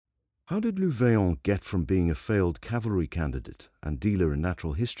How did Louvain get from being a failed cavalry candidate and dealer in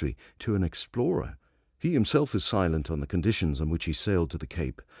natural history to an explorer? He himself is silent on the conditions on which he sailed to the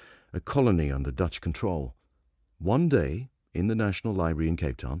Cape, a colony under Dutch control. One day, in the National Library in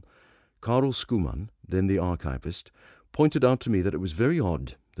Cape Town, Karel Schoeman, then the archivist, pointed out to me that it was very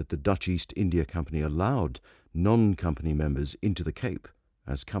odd that the Dutch East India Company allowed non-company members into the Cape,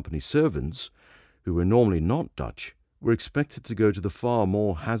 as company servants, who were normally not Dutch, were expected to go to the far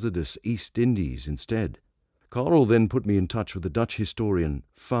more hazardous East Indies instead. Karel then put me in touch with the Dutch historian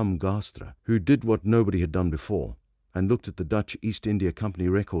Vam Gastra, who did what nobody had done before, and looked at the Dutch East India Company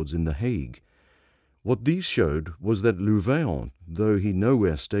records in The Hague. What these showed was that Louvain, though he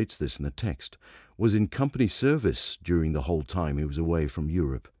nowhere states this in the text, was in company service during the whole time he was away from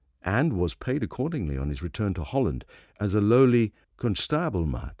Europe, and was paid accordingly on his return to Holland as a lowly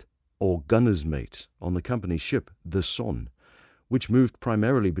constabelmaat, or gunner's mate, on the company ship the Son, which moved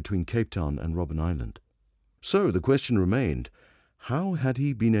primarily between Cape Town and Robben Island. So the question remained, how had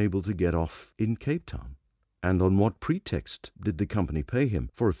he been able to get off in Cape Town? And on what pretext did the company pay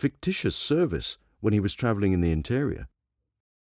him for a fictitious service when he was travelling in the interior?